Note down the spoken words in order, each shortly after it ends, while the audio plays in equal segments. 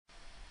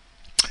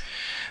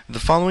The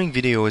following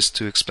video is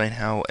to explain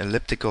how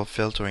elliptical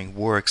filtering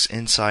works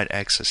inside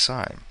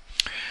XSI.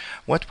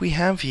 What we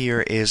have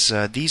here is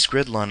these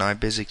grid lines are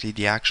basically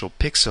the actual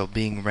pixel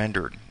being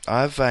rendered.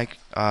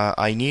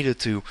 I needed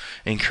to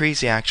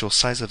increase the actual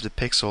size of the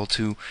pixel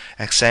to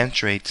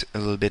accentuate a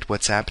little bit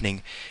what's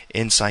happening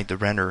inside the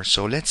render.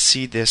 So let's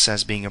see this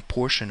as being a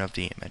portion of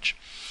the image.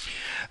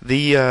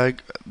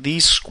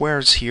 These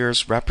squares here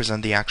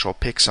represent the actual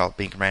pixel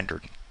being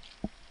rendered.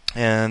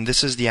 And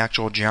this is the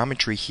actual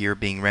geometry here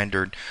being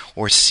rendered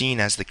or seen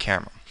as the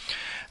camera.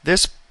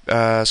 This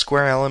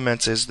square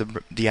element is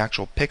the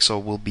actual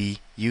pixel we'll be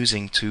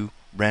using to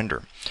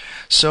render.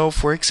 So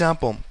for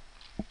example,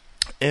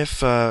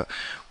 if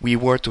we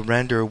were to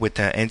render with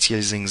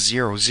anti-aliasing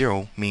 0,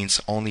 0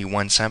 means only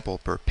one sample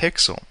per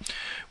pixel,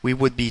 we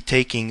would be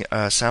taking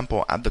a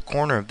sample at the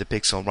corner of the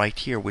pixel right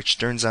here, which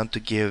turns out to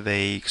give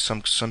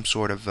some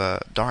sort of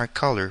dark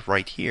color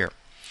right here.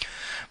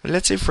 But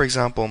let's say for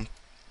example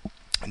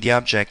the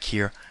object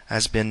here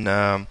has been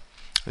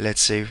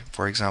let's say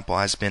for example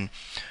has been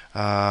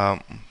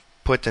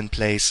put in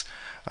place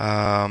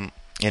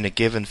in a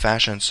given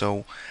fashion,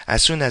 so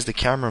as soon as the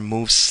camera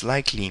moves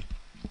slightly,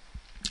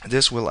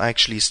 this will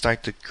actually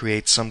start to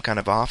create some kind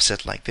of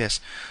offset like this.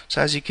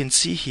 So as you can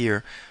see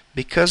here,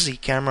 because the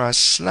camera has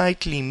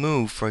slightly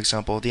moved, for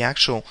example, the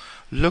actual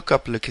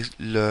lookup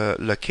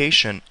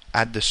location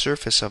at the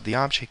surface of the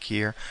object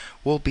here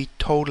will be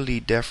totally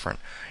different.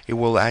 It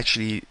will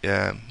actually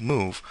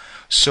move.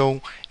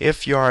 So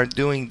if you are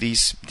doing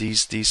these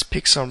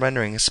pixel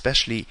rendering,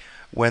 especially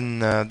when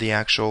the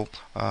actual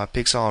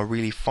pixels are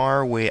really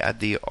far away at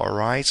the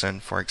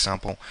horizon, for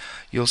example,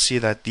 you'll see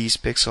that these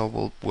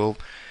pixels will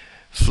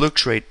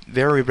fluctuate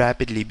very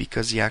rapidly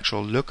because the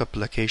actual lookup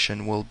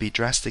location will be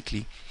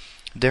drastically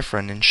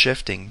different and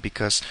shifting,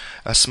 because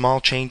small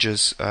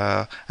changes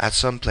at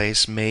some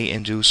place may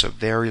induce a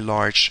very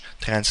large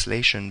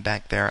translation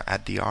back there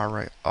at the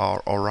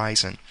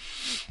horizon.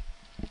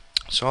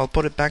 So I'll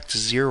put it back to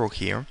 0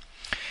 here,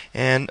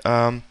 and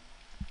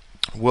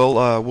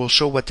we'll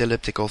show what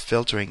elliptical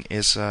filtering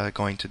is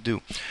going to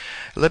do.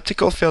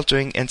 Elliptical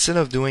filtering, instead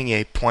of doing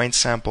a point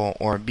sample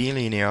or a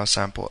bilinear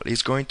sample,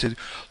 is going to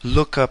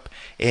look up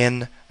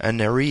in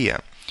an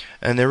area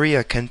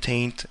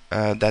contained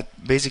that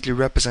basically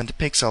represent the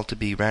pixel to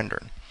be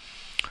rendered.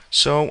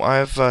 So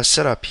I've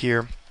set up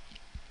here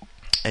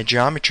a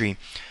geometry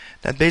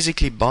that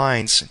basically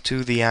binds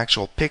to the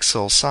actual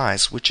pixel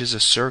size, which is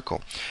a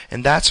circle,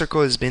 and that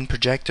circle has been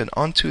projected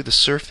onto the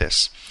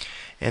surface,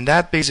 and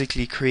that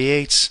basically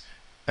creates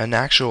an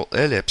actual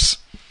ellipse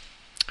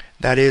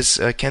that is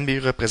can be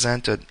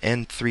represented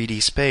in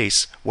 3D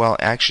space, well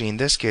actually in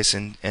this case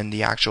in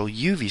the actual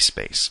UV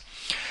space.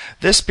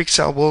 This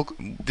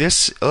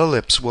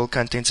ellipse will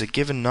contain a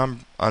given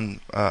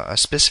a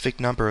specific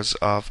numbers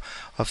of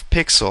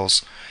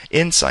pixels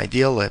inside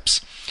the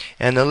ellipse,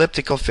 and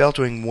elliptical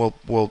filtering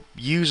will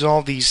use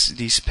all these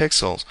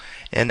pixels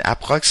and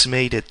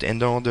approximate it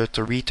in order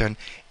to return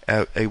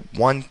a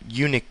one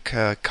unique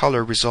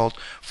color result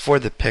for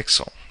the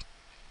pixel.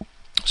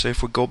 So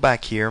if we go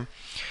back here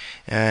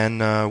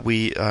and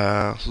we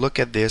look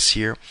at this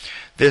here,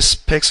 this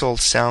pixel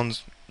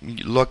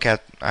look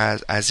at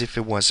as if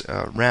it was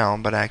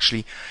round, but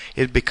actually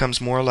it becomes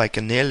more like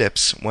an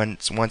ellipse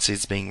once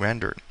it's being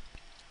rendered.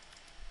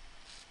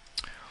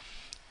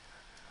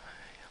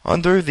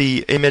 Under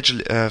the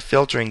image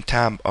filtering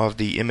tab of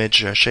the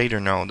image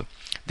shader node,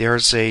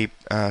 there's a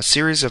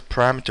series of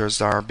parameters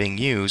that are being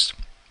used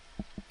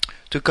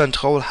to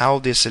control how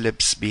this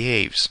ellipse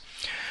behaves.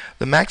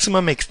 The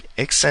maximum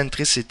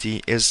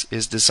eccentricity is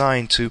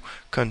designed to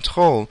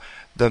control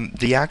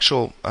the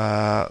actual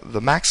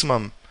the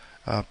maximum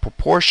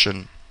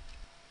proportion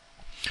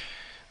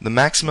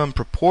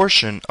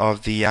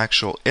of the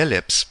actual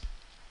ellipse.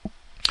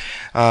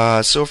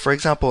 So for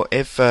example,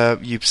 if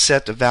you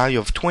set a value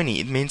of 20,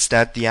 it means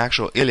that the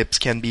actual ellipse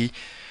can be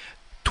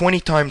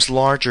 20 times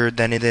larger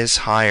than it is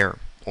higher,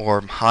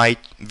 or height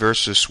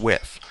versus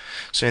width.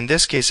 So in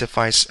this case, if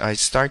I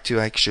start to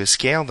actually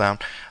scale down,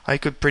 I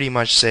could pretty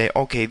much say,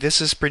 okay, this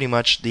is pretty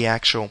much the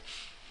actual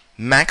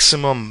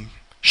maximum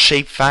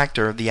shape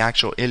factor the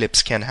actual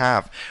ellipse can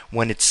have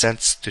when it's set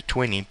to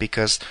 20,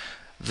 because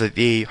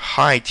the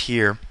height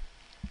here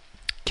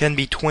can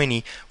be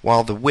 20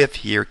 while the width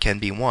here can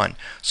be 1.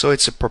 So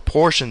it's a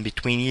proportion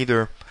between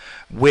either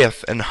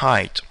width and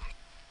height.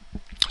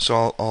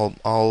 So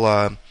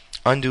I'll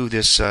undo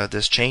this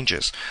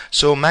changes.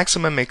 So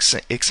maximum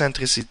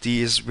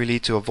eccentricity is really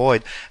to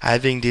avoid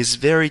having these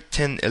very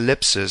thin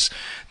ellipses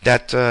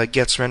that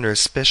gets rendered,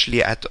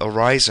 especially at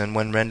horizon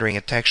when rendering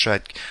a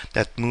texture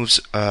that moves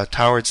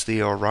towards the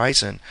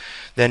horizon.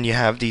 Then you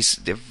have the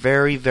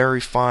very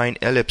fine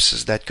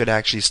ellipses that could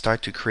actually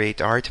start to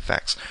create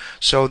artifacts.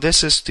 So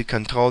this is to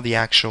control the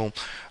actual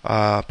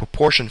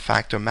proportion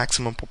factor,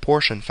 maximum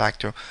proportion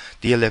factor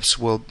the ellipse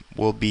will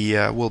be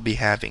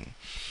having.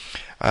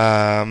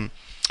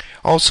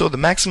 Also, the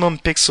maximum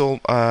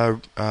pixel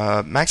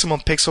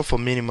for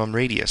minimum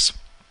radius.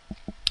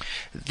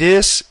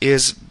 This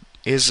is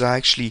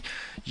actually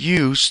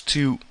used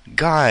to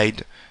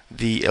guide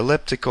the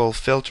elliptical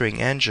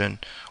filtering engine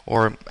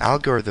or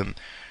algorithm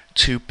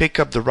to pick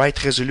up the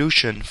right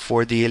resolution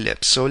for the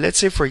ellipse. So let's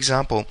say, for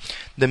example,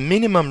 the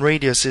minimum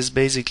radius is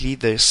basically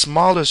the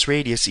smallest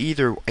radius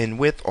either in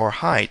width or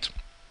height.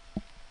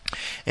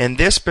 And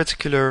this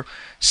particular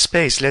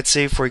space, let's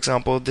say for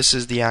example this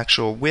is the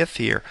actual width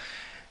here,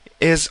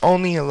 is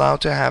only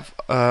allowed to have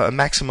a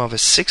maximum of a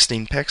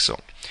 16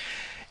 pixel.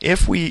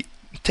 If we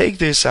take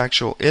this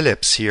actual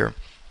ellipse here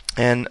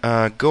and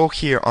go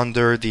here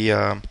under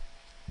the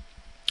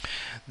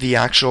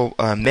actual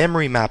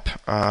memory map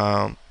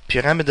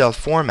pyramidal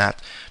format,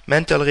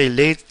 mentally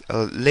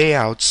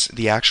layouts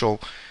the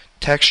actual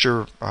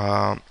texture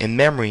in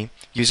memory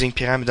using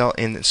pyramidal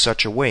in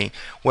such a way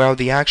where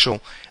the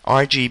actual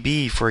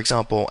RGB, for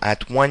example,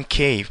 at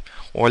 1K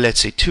or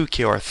let's say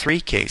 2K or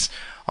 3Ks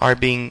are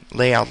being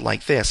laid out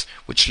like this,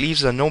 which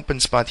leaves an open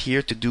spot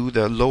here to do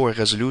the lower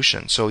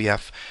resolution. So you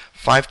have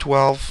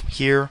 512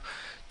 here,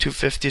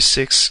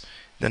 256,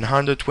 then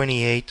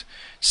 128,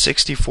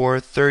 64,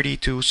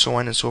 32, so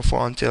on and so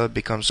forth until it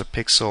becomes a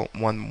pixel,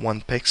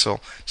 one pixel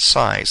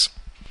size.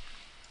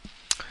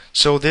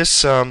 So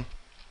this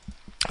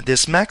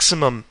this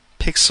maximum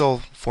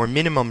pixel for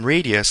minimum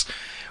radius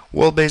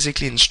will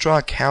basically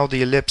instruct how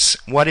the ellipse,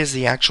 what is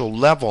the actual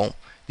level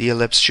the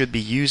ellipse should be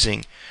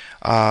using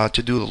to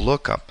do the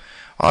lookup.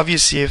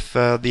 Obviously, if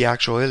the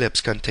actual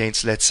ellipse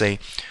contains, let's say,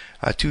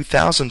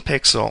 2000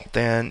 pixel,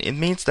 then it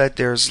means that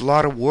there's a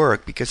lot of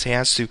work because he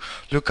has to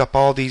look up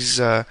all these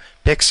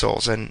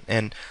pixels,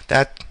 and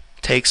that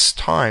takes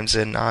times,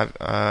 and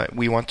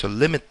we want to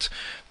limit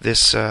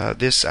this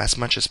this as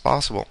much as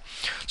possible.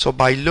 So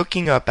by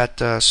looking up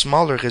at a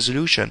smaller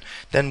resolution,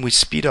 then we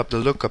speed up the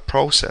lookup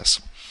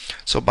process.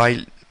 So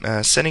by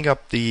setting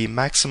up the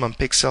maximum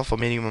pixel for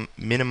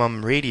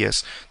minimum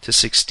radius to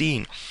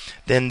 16,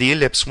 then the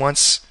ellipse,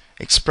 once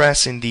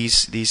expressed in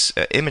these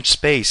image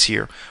space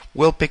here,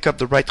 will pick up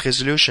the right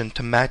resolution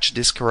to match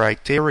this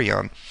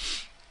criterion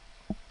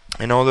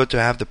in order to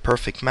have the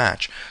perfect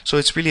match. So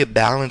it's really a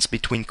balance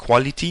between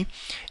quality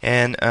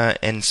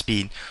and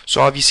speed.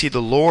 So obviously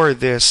the lower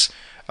this,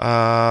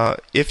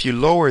 if you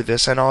lower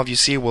this, and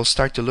obviously we'll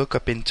start to look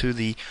up into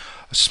the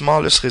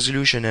smallest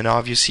resolution, and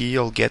obviously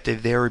you'll get a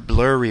very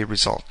blurry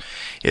result.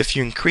 If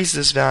you increase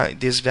this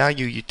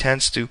value, you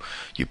tend to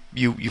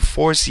you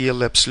force the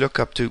ellipse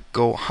lookup to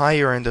go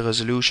higher in the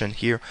resolution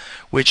here,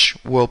 which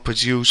will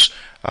produce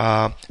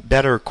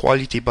better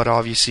quality, but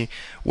obviously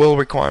will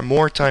require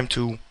more time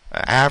to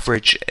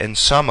average and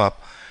sum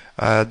up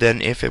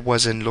than if it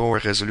was in lower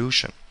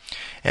resolution.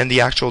 And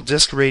the actual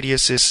disk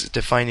radius is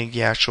defining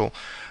the actual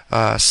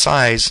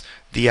size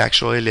the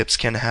actual ellipse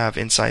can have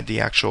inside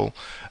the actual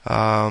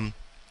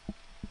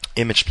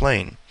image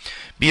plane.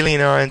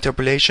 Bilinear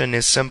interpolation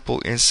is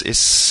simple. Is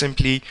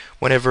simply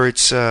whenever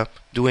it's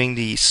doing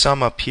the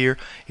sum up here,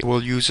 it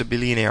will use a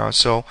bilinear.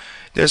 So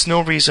there's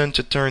no reason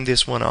to turn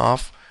this one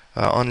off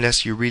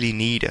unless you really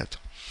need it.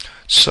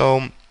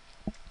 So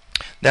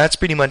that's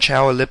pretty much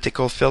how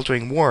elliptical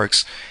filtering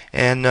works.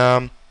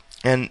 And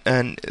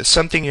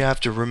something you have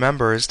to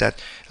remember is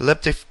that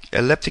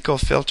elliptical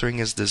filtering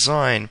is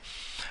designed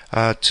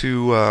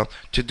to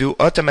do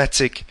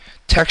automatic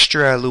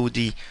texture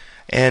LOD,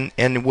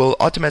 and will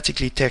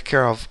automatically take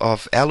care of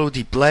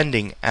LOD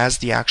blending as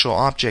the actual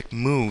object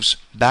moves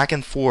back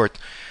and forth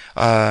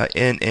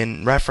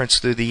in reference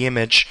to the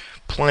image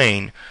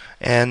plane.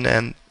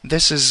 And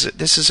this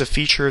is a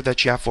feature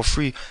that you have for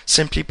free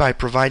simply by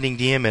providing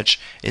the image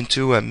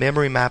into a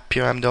memory map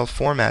pyramidal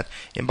format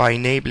and by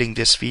enabling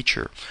this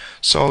feature.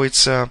 So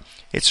it's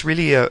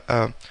really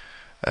a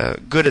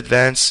good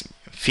advanced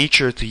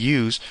feature to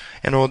use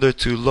in order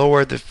to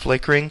lower the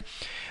flickering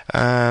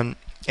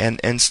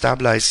and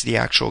stabilize the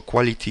actual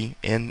quality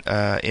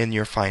in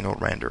your final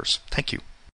renders. Thank you.